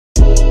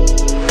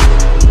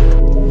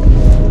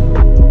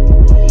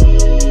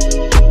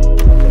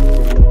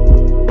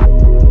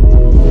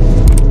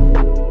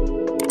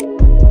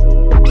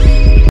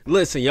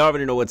Listen, y'all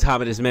already know what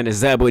time it is, man.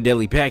 It's that boy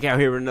Daily back out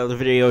here with another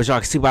video. Y'all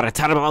can see by the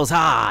title I was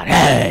hot.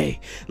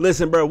 Hey,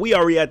 listen, bro, we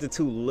are reacting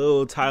to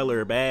Lil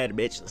Tyler Bad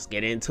Bitch. Let's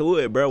get into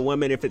it, bro. 1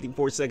 minute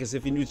 54 seconds.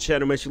 If you're new to the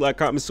channel, make sure you like,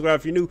 comment, subscribe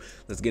if you're new.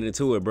 Let's get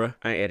into it, bro.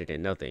 I ain't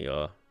editing nothing,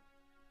 y'all.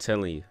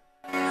 Telling you.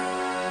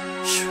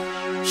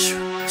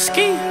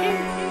 Ski.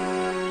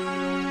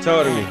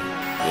 Talk to me.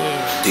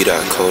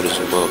 D-Dot cold as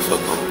a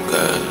motherfucker, oh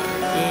God.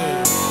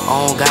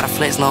 I don't gotta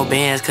flex no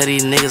bands, cause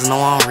these niggas know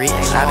I'm rich.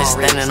 I been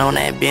standing on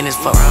that business,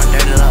 fuck around,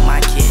 dirty up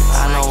my kids.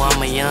 I know I'm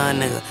a young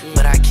nigga,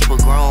 but I keep a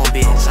grown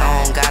bitch.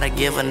 I don't gotta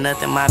give her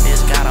nothing, my bitch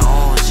got her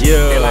own shit.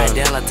 They like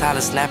Della Tyler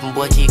snapping,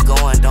 boy, keep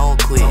going,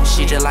 don't quit.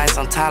 She just like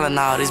some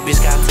Tylenol, this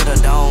bitch got to the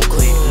dome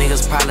quick.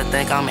 Niggas probably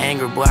think I'm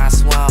angry, boy, I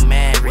swear I'm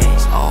mad rich.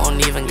 I don't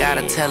even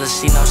gotta tell her,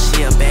 she know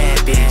she a bad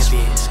bitch.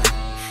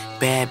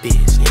 Bad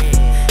bitch,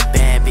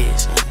 bad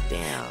bitch,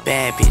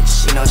 bad bitch,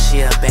 she know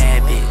she a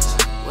bad bitch.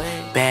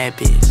 Bad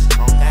bitch,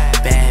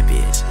 bad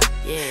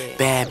bitch,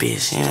 bad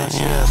bitch, yeah,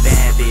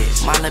 bad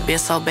bitch. My little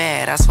bitch so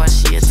bad, that's why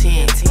she a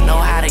 10. Know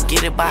how to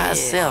get it by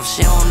herself,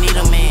 she don't need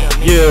a man.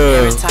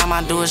 Every time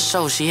I do a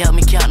show, she help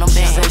me count them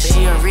bands. Say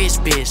she a rich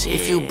bitch,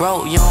 if you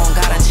broke, you don't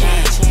got a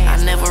chance.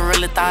 I never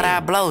really thought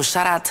I'd blow,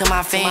 shout out to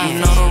my fans. You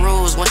know the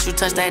rules, once you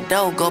touch that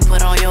dough, go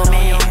put on your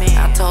man.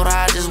 I told her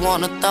I just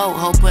want to throw,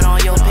 ho, put on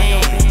your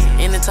pants.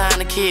 Anytime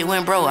the kid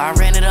went broke, I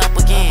ran it up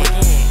again.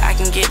 I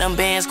can get them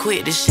bands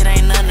quick, this shit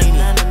ain't none of me.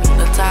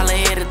 Lil Tyler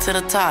headed to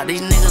the top,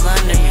 these niggas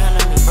under me.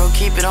 Bro,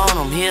 keep it on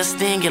him, he'll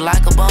sting it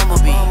like a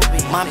bumblebee.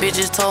 My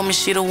bitches told me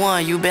she the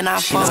one, you been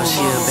out fun. She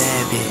a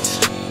bad bitch,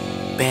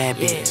 bad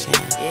bitch,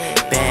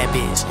 yeah. Bad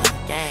bitch,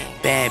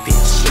 bad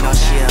bitch. She know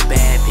she a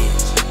bad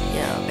bitch,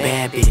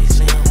 bad bitch,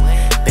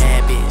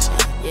 bad bitch,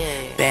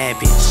 bad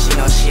bitch. She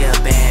know she a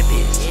bad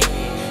bitch,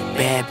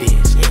 bad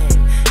bitch,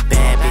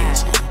 bad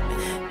bitch,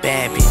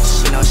 bad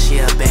bitch. She know she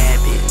a bad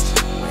bitch,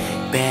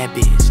 bad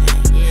bitch,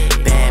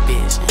 bad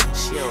bitch.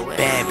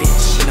 Bad bitch,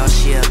 she know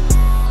she a.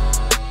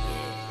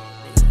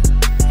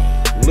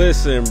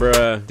 Listen,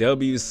 bruh,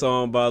 W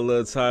song by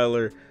Lil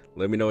Tyler.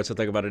 Let me know what you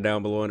think about it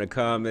down below in the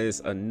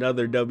comments.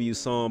 Another W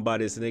song by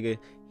this nigga.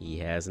 He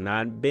has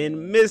not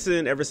been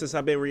missing ever since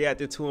I've been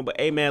reacting to him. But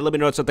hey, man, let me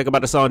know what you think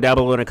about the song down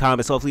below in the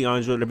comments. Hopefully y'all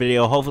enjoyed the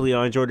video. Hopefully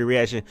y'all enjoyed the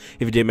reaction.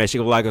 If you did, man,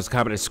 sure go like us,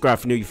 comment, and subscribe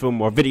if you're new. You feel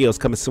more videos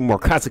coming soon, more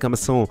content coming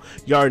soon.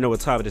 You already know what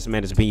time it is,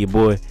 man. It's been your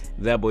boy,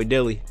 that boy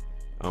Dilly.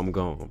 I'm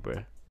gone,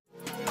 bruh.